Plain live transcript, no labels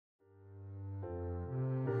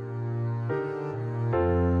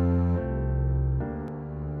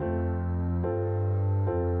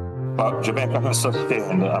But Jamaica has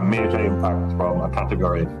sustained a major impact from a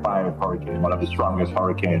Category 5 hurricane, one of the strongest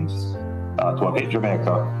hurricanes to have hit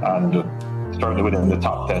Jamaica, and certainly within the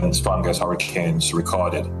top 10 strongest hurricanes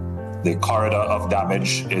recorded. The corridor of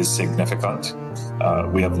damage is significant.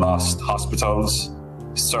 We have lost hospitals.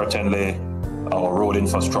 Certainly, our road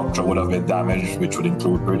infrastructure would have been damaged, which would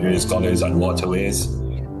include bridges, gullies, and waterways.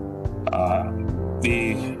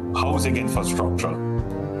 The housing infrastructure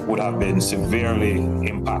would have been severely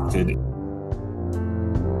impacted.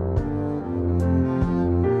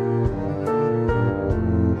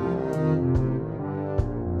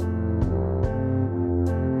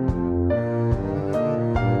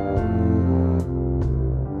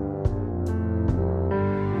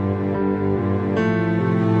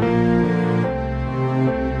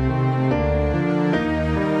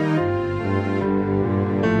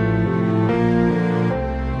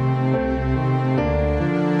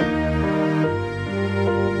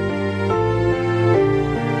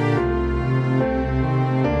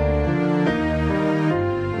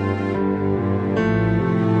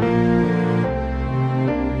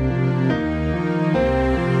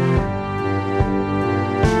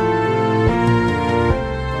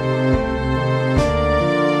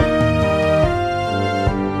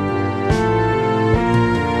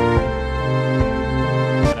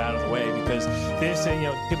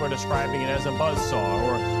 People are describing it as a buzzsaw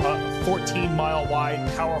or a 14-mile wide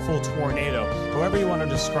powerful tornado. However you want to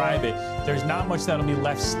describe it, there's not much that'll be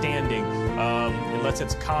left standing unless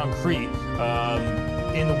it's concrete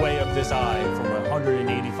in the way of this eye from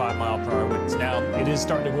 185 mile per hour winds. Now, it is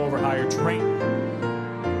starting to go over higher terrain.